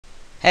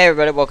Hey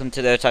everybody, welcome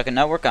to the Otaku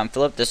Network. I'm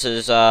Philip. This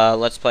is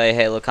Let's Play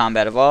Halo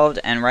Combat Evolved,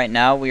 and right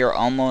now we are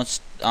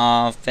almost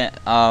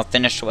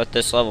finished with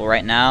this level.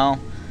 Right now,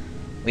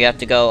 we have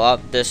to go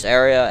up this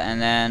area,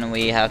 and then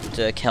we have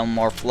to kill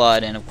more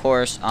Flood, and of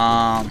course,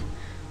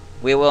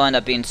 we will end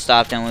up being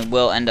stopped, and we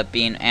will end up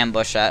being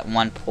ambushed at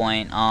one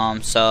point.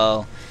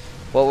 So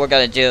what we're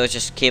gonna do is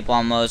just keep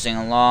on moseying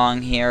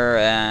along here,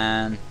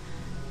 and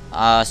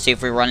see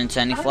if we run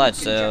into any Floods.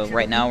 So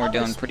right now we're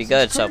doing pretty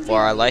good so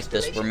far. I like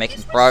this. We're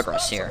making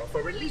progress here.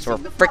 So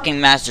we're freaking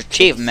Master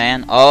Chief,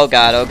 man. Oh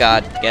god, oh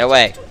god. Get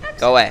away.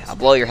 Go away. I'll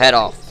blow your head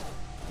off.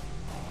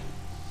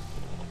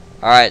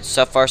 Alright,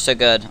 so far so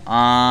good.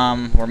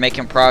 We're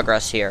making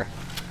progress here.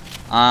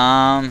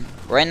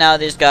 Right now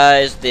these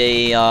guys,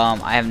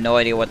 I have no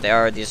idea what they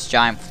are. These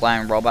giant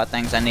flying robot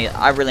things.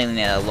 I really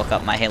need to look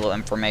up my Halo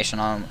information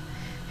on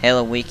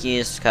Halo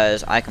wikis,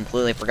 because I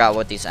completely forgot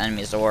what these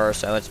enemies were,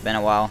 so it's been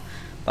a while.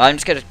 But I'm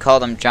just going to call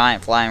them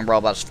giant flying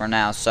robots for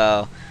now.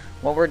 So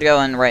what we're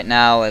doing right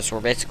now is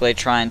we're basically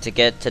trying to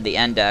get to the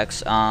index.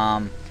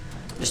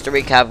 Just to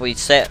recap,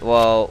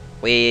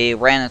 we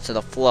ran into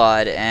the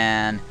Flood,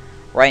 and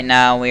right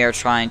now we are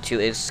trying to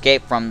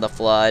escape from the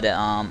Flood.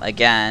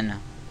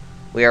 Again,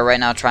 we are right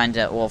now trying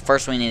to, well,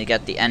 first we need to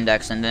get the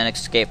index and then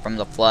escape from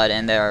the Flood,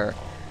 and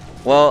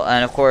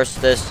and of course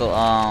this,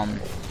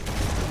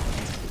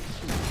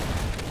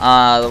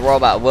 the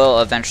robot will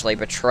eventually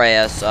betray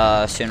us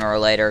sooner or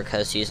later,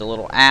 because he's a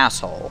little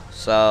asshole.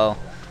 So,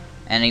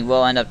 and he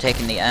will end up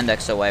taking the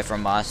index away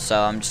from us.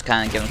 So I'm just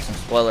kind of giving some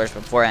spoilers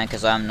beforehand,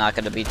 because I'm not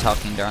going to be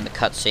talking during the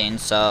cutscene.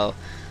 So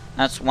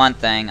that's one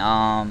thing.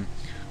 Right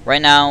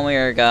now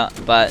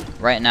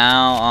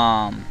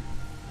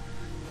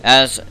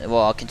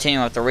I'll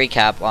continue with the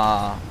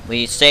recap.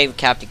 We saved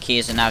Captain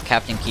Keyes, and now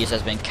Captain Keyes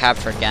has been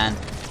captured again.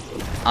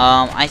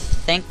 I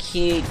think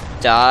he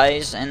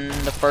dies in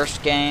the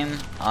first game.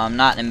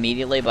 Not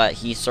immediately, but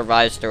he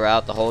survives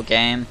throughout the whole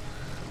game.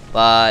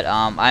 But,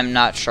 I'm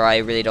not sure. I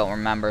really don't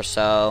remember,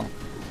 so,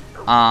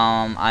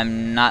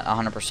 I'm not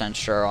 100%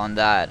 sure on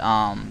that.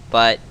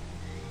 But,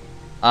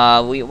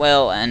 we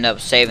will end up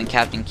saving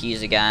Captain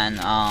Keyes again.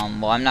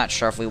 Well, I'm not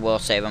sure if we will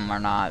save him or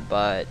not,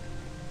 but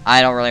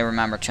I don't really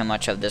remember too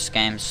much of this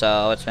game,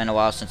 so it's been a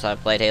while since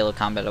I've played Halo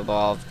Combat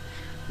Evolved.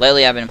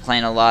 Lately, I've been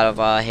playing a lot of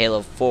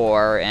Halo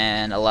 4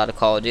 and a lot of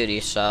Call of Duty.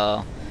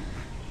 So,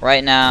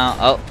 right now,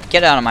 oh,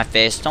 get out of my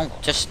face!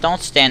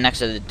 Don't stand next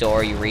to the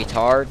door, you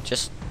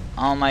retard.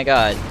 Oh my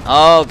god,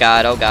 oh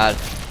god, oh god.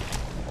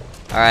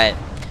 All right.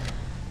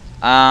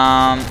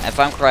 If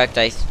I'm correct,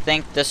 I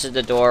think this is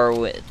the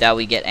door that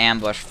we get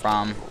ambushed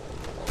from.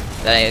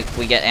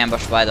 We get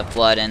ambushed by the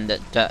Flood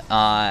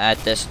at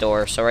this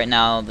door. So right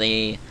now,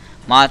 the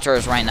monitor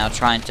is right now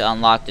trying to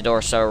unlock the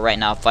door. So right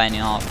now,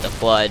 fighting off the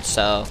Flood.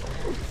 So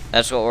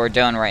that's what we're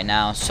doing right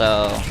now,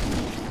 so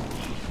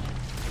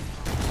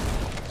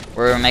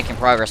we're making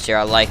progress here.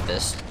 I like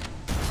this.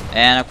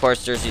 And of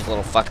course there's these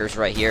little fuckers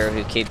right here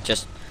who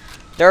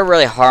they're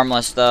really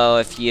harmless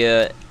though.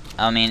 Even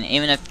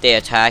if they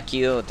attack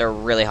you, they're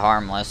really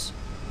harmless.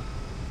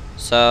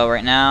 So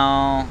right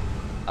now,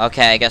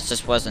 okay, I guess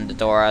this wasn't the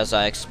door as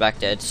I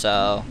expected,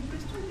 so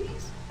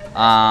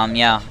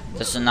yeah,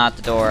 this is not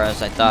the door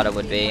as I thought it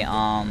would be.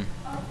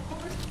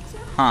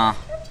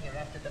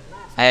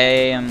 I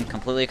am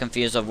completely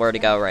confused of where to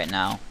go right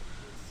now.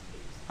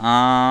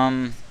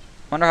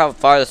 Wonder how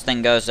far this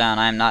thing goes down.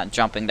 I am not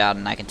jumping down,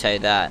 and I can tell you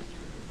that.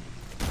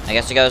 I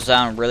guess it goes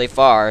down really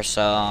far,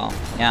 so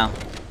yeah.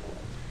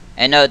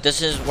 And no,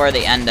 this is where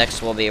the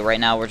index will be. Right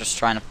now, we're just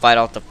trying to fight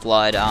off the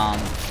Flood.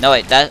 No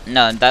wait,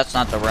 that's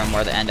not the room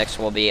where the index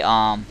will be.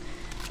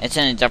 It's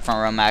in a different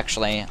room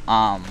actually.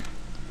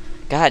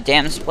 God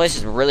damn, this place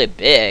is really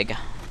big.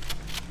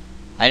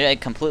 I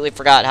completely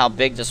forgot how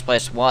big this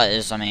place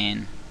was. I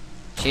mean,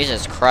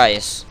 Jesus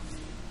Christ.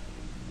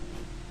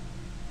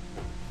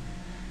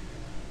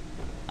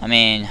 I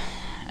mean,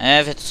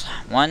 if it's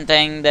one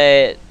thing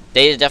that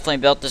they definitely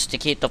built this to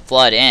keep the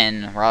Flood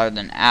in rather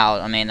than out.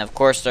 I mean, of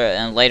course,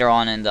 and later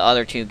on in the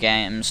other two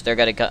games, they're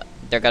gonna go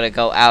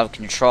out of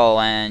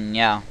control, and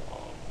yeah.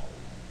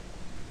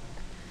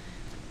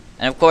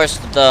 And of course,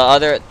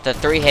 the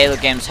three Halo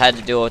games had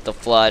to do with the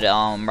Flood,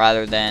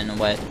 rather than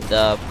with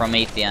the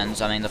Prometheans.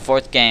 I mean, the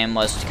fourth game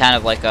was kind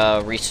of like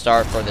a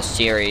restart for the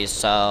series,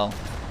 so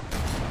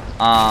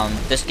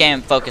this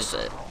game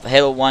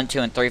Halo 1,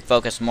 2, and 3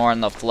 focus more on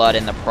the Flood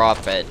and the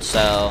Prophet,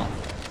 so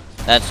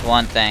that's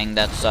one thing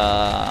that's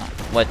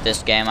with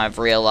this game I've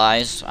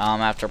realized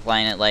after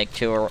playing it like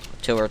two or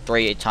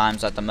three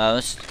times at the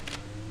most.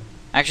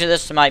 Actually,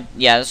 this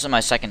is my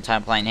second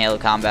time playing Halo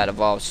Combat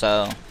Evolved,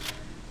 so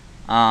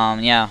yeah. I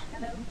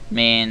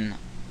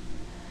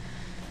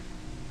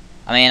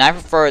mean, I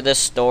prefer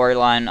this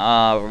storyline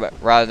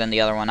rather than the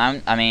other one.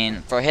 I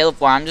mean, for Halo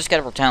 4, I'm just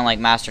gonna pretend like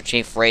Master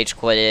Chief rage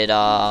quitted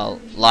but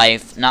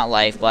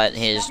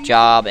his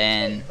job,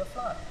 and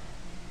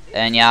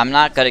yeah, I'm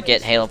not gonna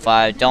get Halo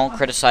 5. Don't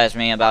criticize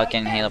me about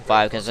getting Halo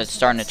 5, because it's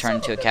starting to turn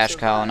into a cash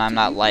cow, and I'm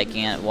not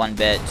liking it one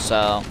bit.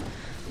 So,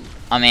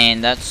 I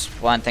mean, that's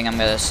one thing I'm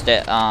gonna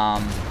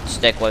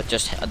stick with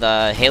just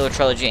the Halo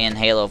trilogy and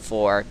Halo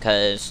 4,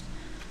 because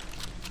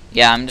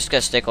yeah, I'm just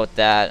gonna stick with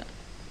that.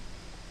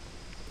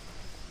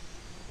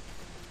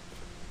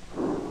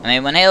 I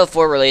mean, when Halo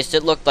 4 released,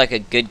 it looked like a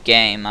good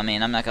game. I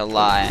mean, I'm not gonna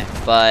lie,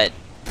 but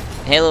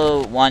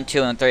Halo 1,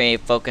 2, and 3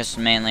 focused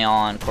mainly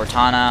on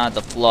Cortana,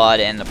 the Flood,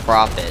 and the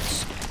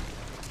Prophets.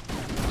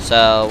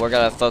 So we're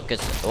gonna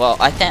focus. Well,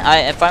 I think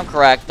if I'm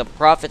correct, the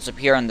Prophets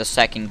appear in the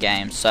second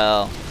game.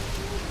 So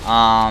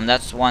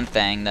that's one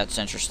thing that's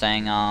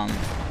interesting.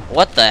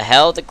 What the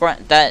hell?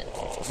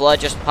 That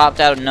Flood just popped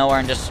out of nowhere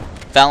and just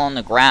fell on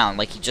the ground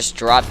like he just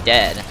dropped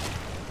dead.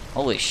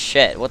 Holy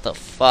shit! What the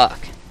fuck?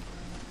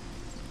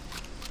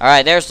 All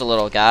right, there's the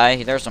little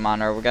guy. There's the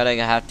monitor. We're gonna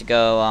have to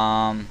go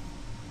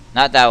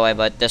not that way,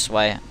 but this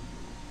way.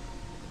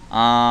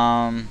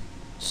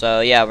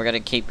 So yeah, we're gonna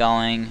keep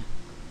going.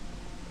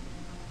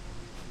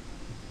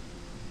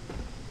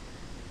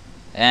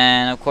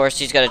 And of course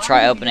he's gonna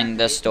try opening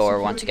this door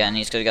once again.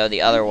 He's gonna go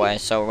the other way,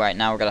 so right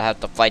now we're gonna have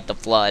to fight the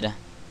Flood.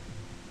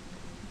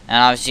 And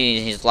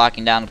obviously he's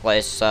locking down the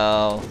place,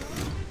 so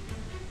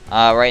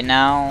right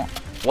now,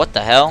 what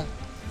the hell?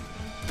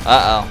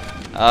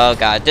 Oh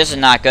god, this is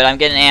not good. I'm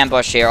getting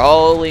ambushed here.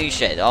 Holy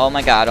shit. Oh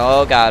my god.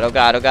 Oh god. Oh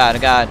god. Oh god. Oh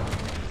god.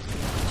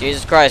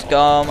 Jesus Christ.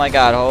 Oh my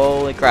god.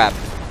 Holy crap.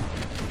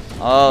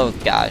 Oh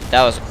god.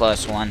 That was a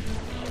close one.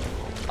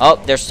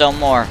 Oh, there's still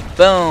more.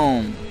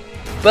 Boom.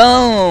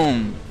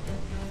 Boom.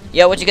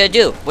 Yeah, what you gotta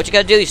do? What you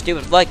gotta do, you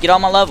stupid Flood? Get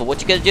on my level.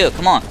 What you gotta do?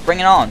 Come on. Bring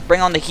it on.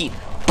 Bring on the heat.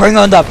 Bring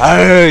on the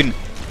pain.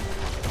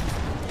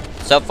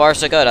 So far,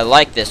 so good. I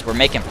like this. We're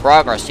making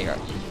progress here.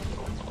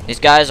 These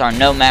guys are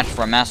no match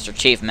for Master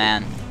Chief,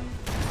 man.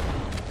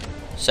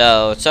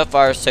 So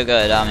far, so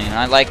good. I mean,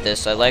 I like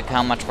this. I like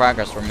how much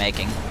progress we're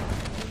making.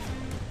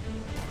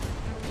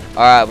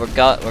 Alright, we're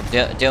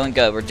doing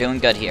good. We're doing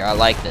good here. I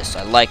like this.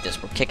 I like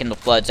this. We're kicking the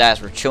Flood's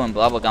ass. We're chewing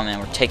bubblegum and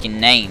we're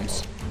taking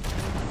names.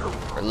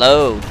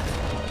 Reload.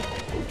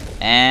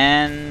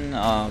 And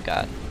oh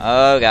god.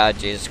 Oh god,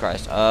 Jesus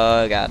Christ.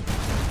 Oh god.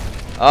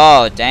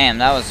 Oh damn,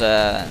 that was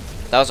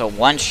a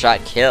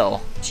one-shot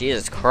kill.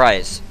 Jesus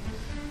Christ.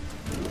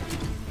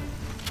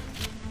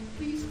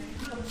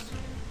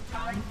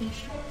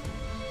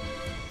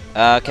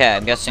 Okay,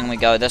 I'm guessing we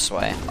go this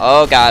way.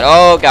 Oh god,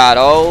 oh god,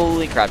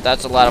 holy crap,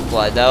 that's a lot of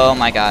blood. Oh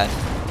my god.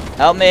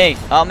 Help me,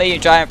 you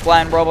giant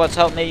flying robots,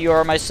 help me, you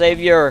are my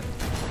savior.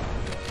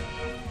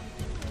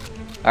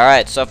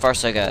 Alright, so far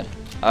so good.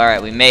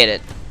 Alright, we made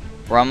it.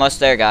 We're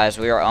almost there, guys.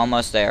 We are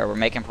almost there. We're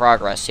making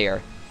progress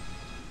here.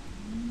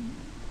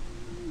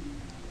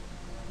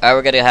 Alright,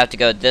 we're gonna have to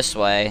go this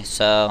way.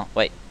 So,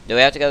 wait, do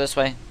we have to go this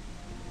way?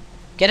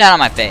 Get out of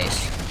my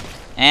face.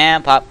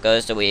 And pop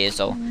goes the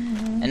weasel.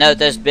 And note,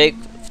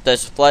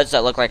 those floods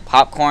that look like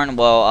popcorn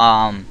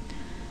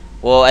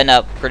will end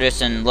up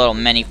producing little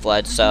mini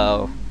floods.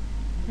 So,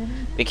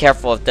 be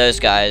careful of those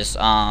guys.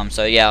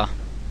 So yeah.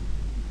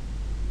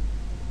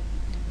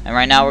 And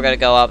right now we're gonna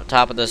go up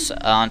top of this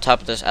on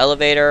top of this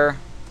elevator.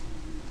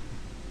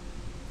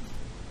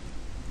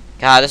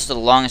 God, this is the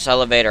longest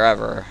elevator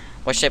ever.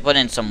 Wish they put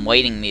in some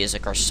waiting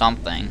music or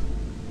something.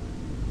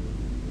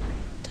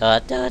 Da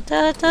da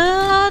da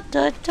da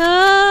da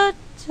da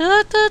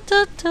da da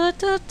da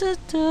da da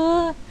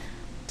da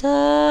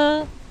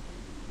da.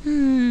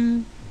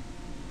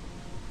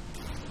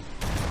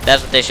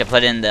 That's what they should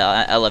put in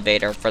the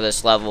elevator for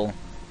this level.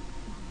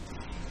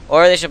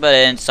 Or they should put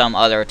in some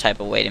other type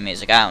of waiting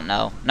music. I don't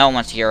know. No one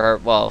wants to hear her.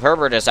 Well,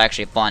 Herbert is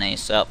actually funny,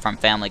 so from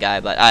Family Guy,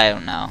 but I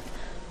don't know.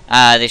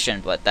 They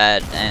shouldn't put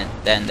that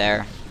in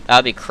there. That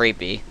would be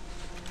creepy.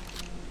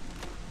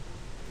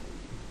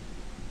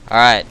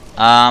 Alright.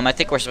 I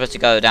think we're supposed to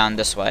go down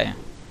this way.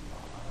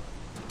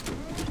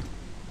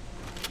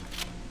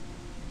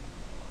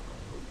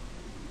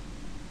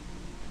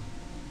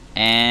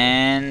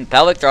 And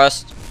pelvic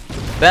thrust.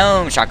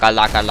 Boom, shaka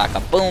laka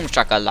laka. Boom,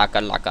 shaka laka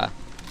laka.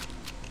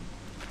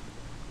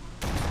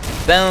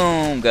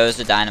 Boom goes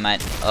the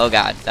dynamite. Oh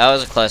god, that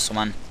was a close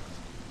one.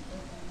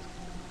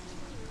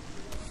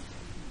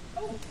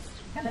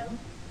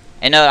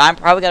 And no, I'm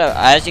probably gonna,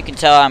 as you can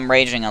tell, I'm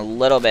raging a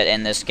little bit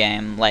in this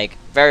game. Like,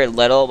 very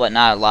little, but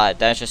not a lot.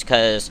 That's just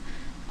because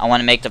I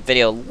want to make the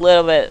video a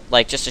little bit,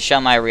 like, just to show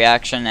my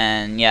reaction,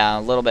 and yeah,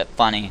 a little bit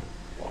funny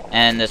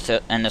in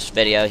this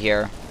video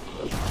here.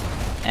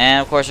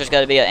 And of course, there's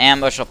got to be an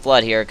ambush of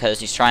Flood here because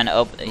he's trying to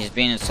open. He's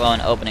being slow in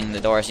opening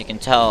the door, as you can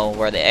tell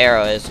where the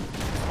arrow is.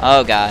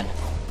 Oh god.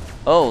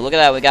 Oh, look at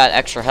that. We got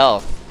extra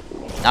health.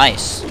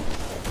 Nice.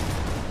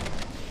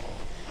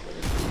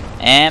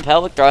 And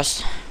pelvic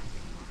thrust.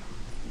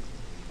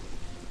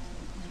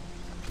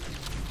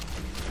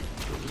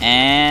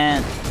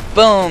 And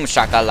boom,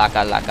 shaka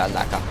laka laka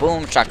laka.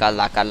 Boom, shaka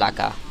laka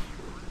laka.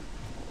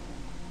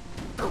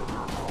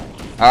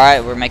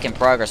 Alright, we're making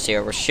progress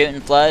here. We're shooting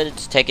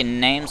floods, taking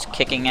names,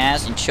 kicking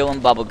ass, and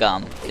chewing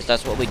bubblegum. Because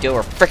that's what we do.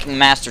 We're freaking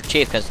Master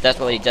Chief, because that's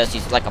what he does.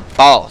 He's like a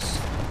boss.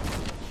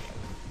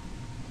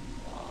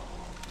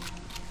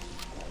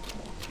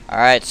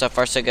 Alright, so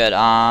far so good.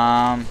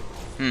 Alright,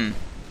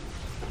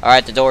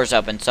 the door's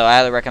open, so I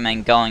highly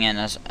recommend going in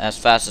as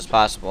fast as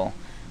possible.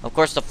 Of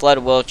course, the flood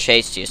will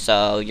chase you,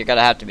 so you're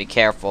gonna have to be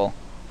careful.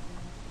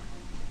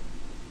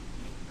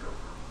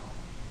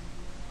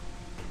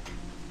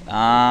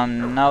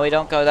 No, we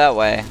don't go that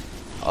way.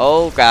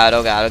 Oh god,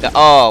 oh god, oh god.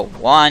 Oh,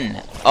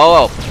 one.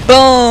 Oh,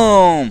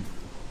 boom!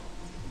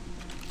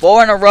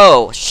 4 in a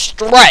row.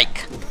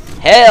 Strike!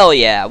 Hell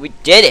yeah, we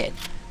did it.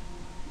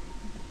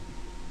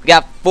 We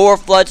got 4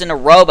 floods in a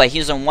row by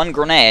using 1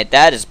 grenade.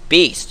 That is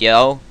beast,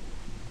 yo.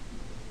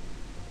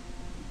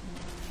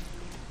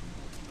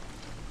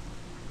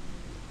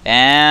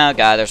 Oh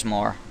god, there's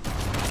more.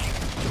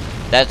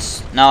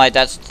 That's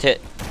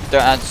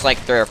like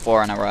 3 or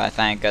 4 in a row, I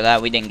think.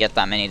 That we didn't get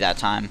that many that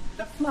time.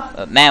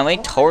 But man, we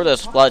tore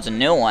those floods a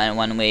new one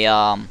when we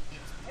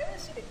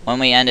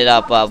ended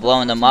up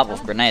blowing them up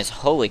with grenades.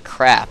 Holy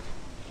crap!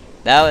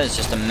 That was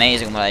just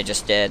amazing what I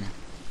just did.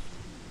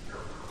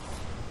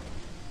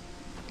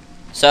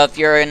 So if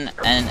you're in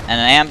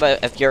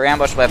if you're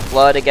ambushed by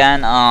flood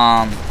again,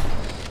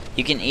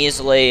 you can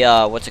easily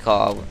what's it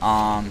called?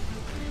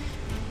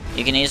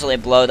 You can easily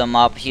blow them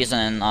up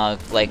using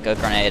like a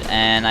grenade.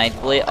 And I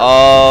believe,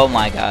 oh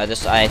my god,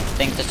 I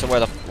think this is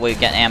where we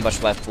get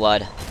ambushed by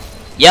flood.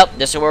 Yep,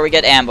 this is where we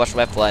get ambushed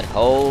by flood.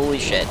 Holy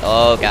shit!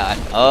 Oh god!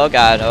 Oh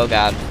god! Oh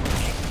god!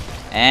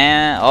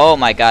 And oh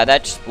my god,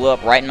 that just blew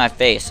up right in my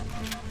face.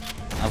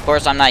 Of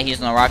course, I'm not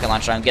using the rocket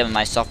launcher. I'm giving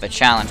myself a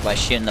challenge by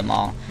shooting them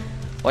all,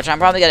 which I'm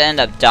probably gonna end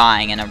up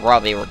dying and I'm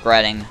probably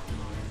regretting.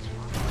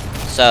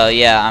 So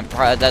yeah,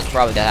 that's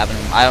probably gonna happen.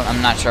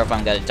 I'm not sure if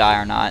I'm gonna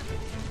die or not.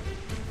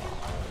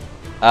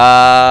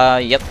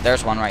 Yep,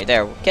 there's one right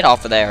there. Get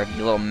off of there,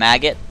 you little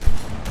maggot.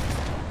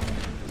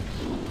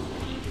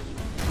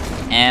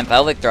 And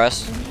pelvic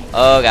thrust.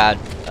 Oh god.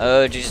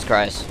 Oh Jesus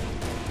Christ.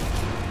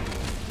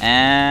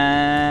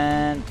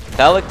 And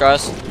pelvic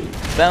thrust.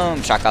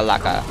 Boom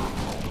shakalaka.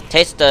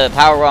 Taste the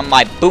power on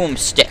my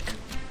boomstick.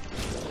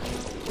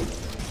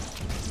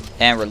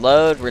 And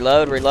reload,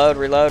 reload, reload,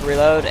 reload,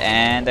 reload,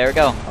 and there we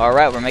go.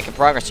 Alright, we're making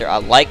progress here. I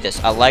like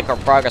this. I like our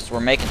progress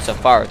we're making so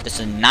far. This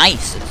is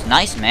nice. It's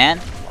nice,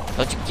 man.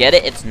 Don't you get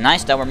it? It's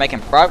nice that we're making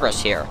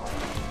progress here.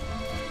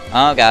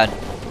 Oh god.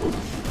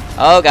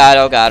 Oh god,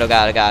 oh god, oh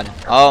god, oh god.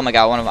 Oh my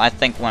god, I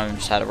think one of them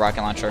just had a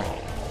rocket launcher.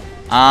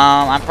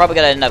 I'm probably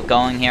gonna end up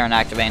going here and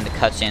activating the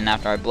cutscene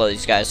after I blow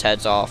these guys'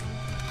 heads off.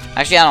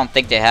 Actually, I don't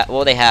think they have,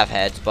 well, they have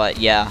heads, but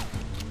yeah.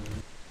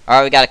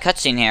 Alright, we got a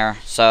cutscene here,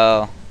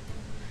 so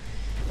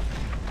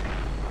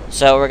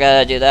we're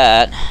gonna do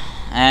that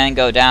and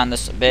go down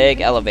this big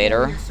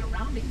elevator.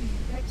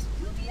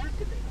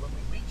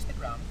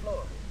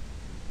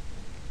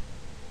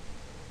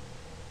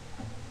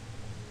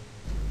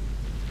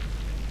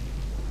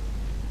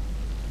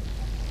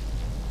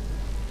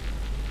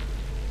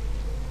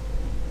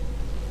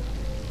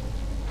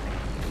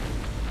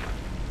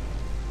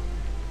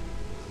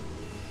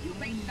 You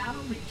may now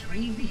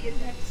retrieve the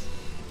index.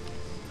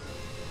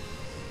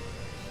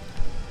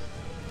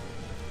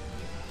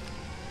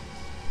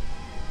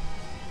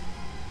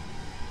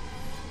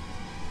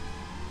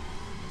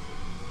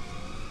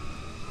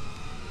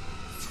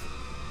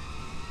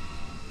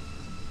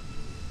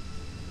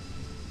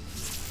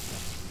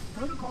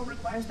 Protocol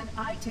requires that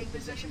I take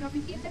possession of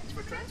the index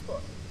for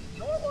transport.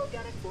 Your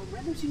organic form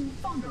renders you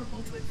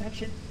vulnerable to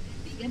infection.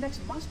 The index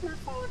must not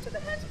fall into the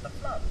hands of the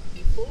flood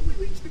before we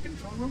reach the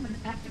control room and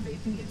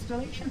activate the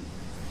installation.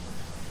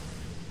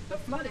 The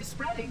flood is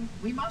spreading.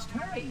 We must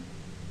hurry.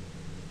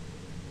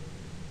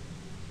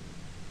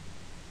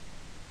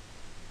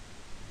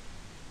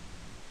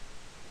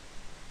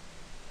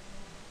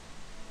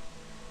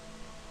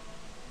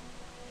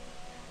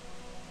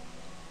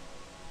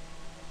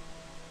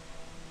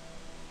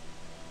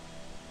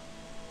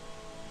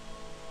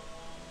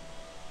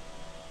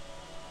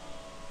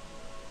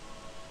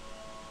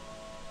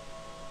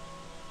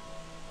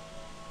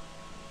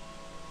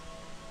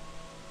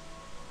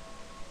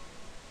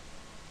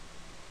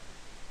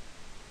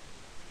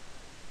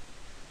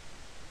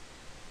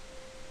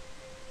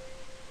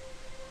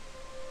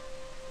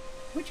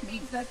 Which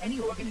means that any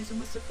organism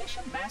with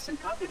sufficient mass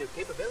and cognitive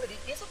capability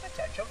is a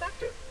potential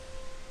vector.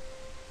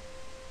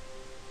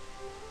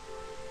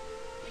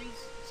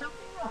 Is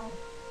something wrong?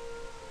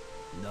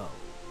 No,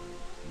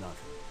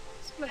 nothing.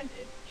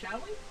 Splendid, shall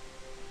we?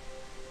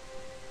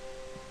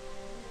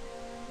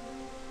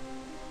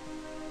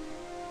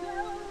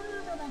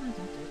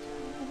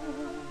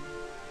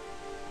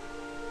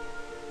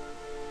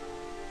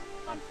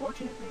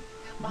 Unfortunately,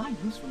 my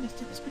usefulness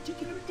to this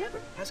particular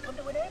endeavor has come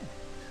to an end.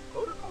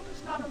 Protocol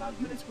does not allow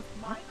units with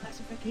my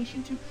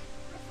classification to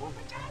perform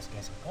a task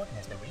as important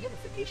as the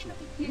reunification of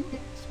the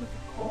index with the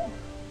core.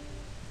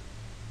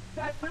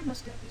 That final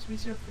step is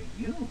reserved for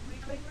you,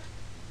 Reclaimer.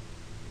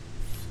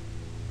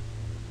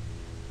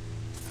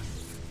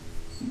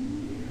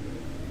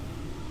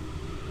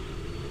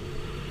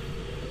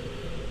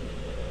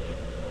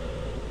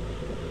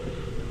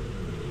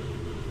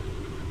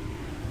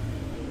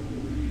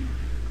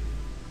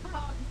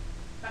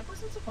 That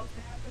wasn't supposed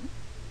to happen.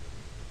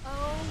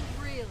 Oh,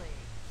 really?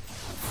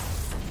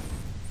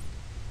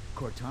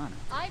 Cortana.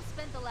 I've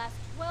spent the last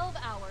 12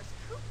 hours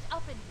cooped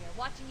up in here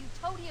watching you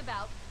toady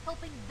about,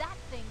 helping that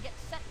thing get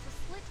set to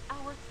slit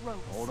our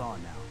throats. Hold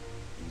on now.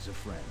 He's a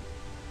friend.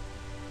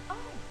 Oh,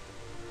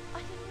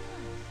 I didn't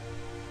realize.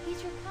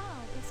 He's your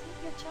pal, is he?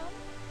 Your chum?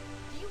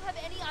 Do you have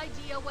any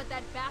idea what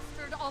that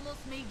bastard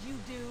almost made you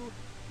do?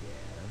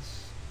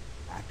 Yes.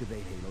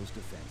 Activate Halo's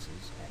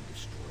defenses and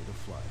destroy the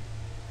Flood,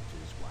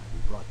 which is why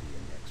we brought the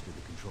Index to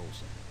the control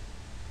center.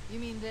 You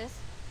mean this?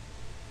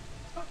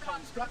 A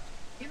construct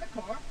in the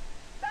core?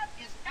 That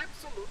is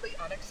absolutely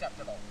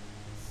unacceptable.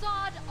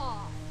 Sod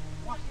off!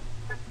 What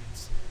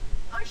impertinence!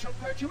 I shall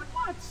purge you at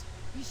once.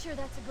 You sure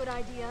that's a good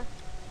idea?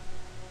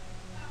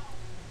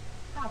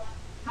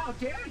 How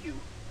dare you?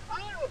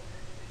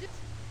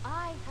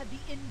 I have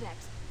the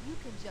Index. You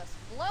can just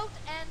float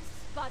and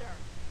sputter.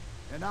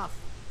 Enough!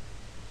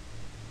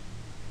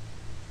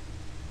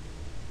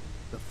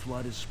 The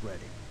Flood is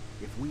spreading.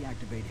 If we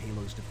activate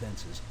Halo's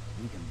defenses,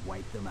 we can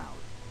wipe them out.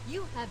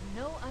 You have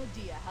no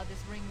idea how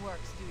this ring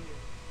works, do you?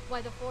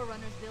 Why the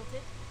Forerunners built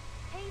it?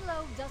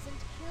 Halo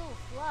doesn't kill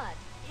Flood.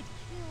 It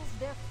kills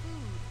their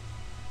food.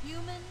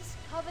 Humans,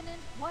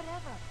 Covenant,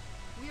 whatever.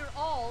 We're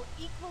all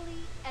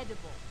equally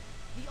edible.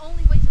 The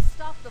only way to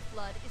stop the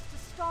Flood is to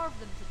starve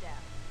them to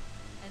death.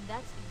 And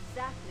that's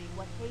exactly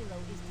what Halo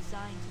is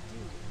designed to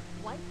do.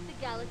 Wipe the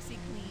galaxy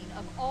clean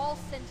of all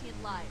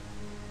sentient life.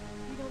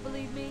 You don't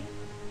believe me?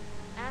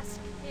 Ask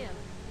him.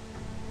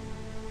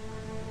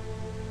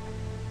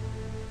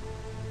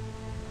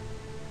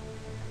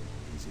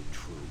 Is it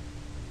true?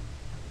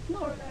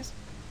 More or less.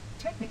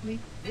 Technically,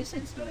 this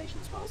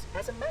installation's pulse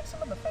has a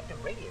maximum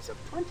effective radius of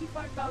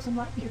 25,000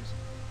 light years.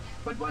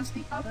 But once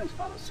the others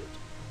follow suit,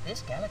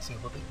 this galaxy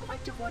will be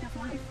quite devoid of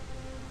life.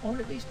 Or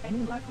at least any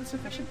life with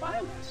sufficient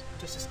biomass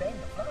to sustain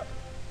the Flood.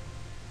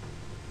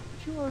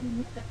 But you already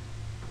knew that.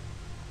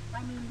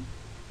 I mean,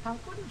 how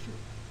couldn't you?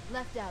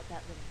 Left out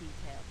that little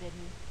detail, did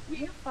he?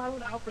 We have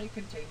followed outbreak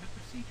containment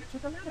procedure to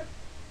the letter.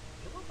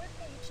 You were with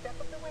me each step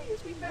of the way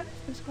as we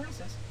managed this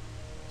crisis.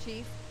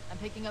 Chief, I'm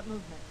picking up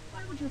movement.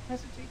 Why would you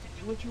hesitate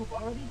to do what you've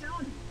already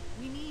done?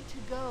 We need to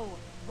go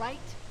right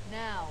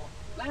now.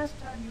 Last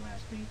time you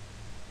asked me,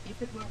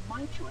 if it were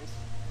my choice,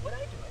 would I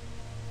do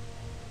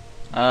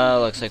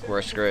it? Looks like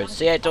we're screwed.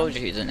 See, I told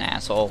you he's an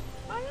asshole.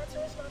 My answer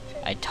is not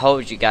changed. I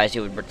told you guys he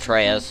would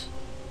betray us.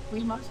 We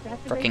must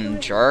activate the Freaking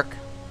ring. jerk.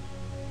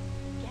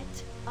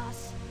 Get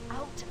us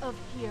out of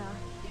here.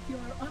 If you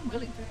are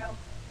unwilling to help,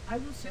 I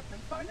will simply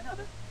find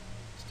another.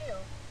 Still,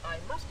 I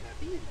must have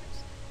the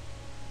index.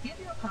 Give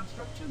your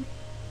construct to me,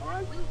 or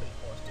I will be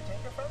forced to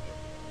take it from you.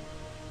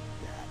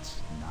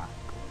 That's not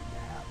going to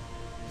happen.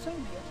 So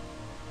be it.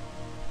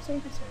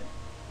 Save his head.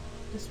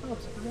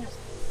 Dispose of the rest.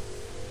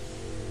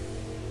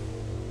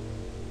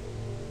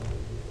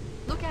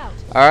 Look out.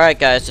 Alright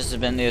guys, this has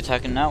been the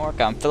Otaku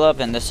Network. I'm Philip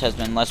and this has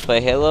been Let's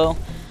Play Halo.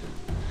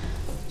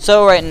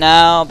 So right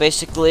now,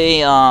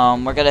 basically,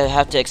 we're gonna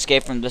have to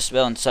escape from this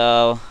building.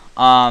 So,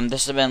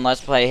 this has been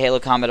Let's Play Halo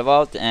Combat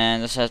Evolved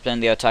and this has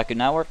been the Otaku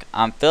Network.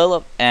 I'm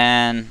Philip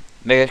and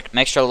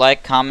make sure to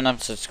like, comment,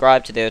 and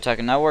subscribe to the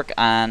Otaku Network,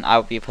 and I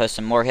will be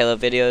posting more Halo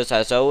videos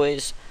as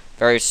always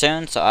very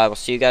soon. So I will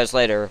see you guys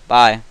later.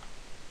 Bye.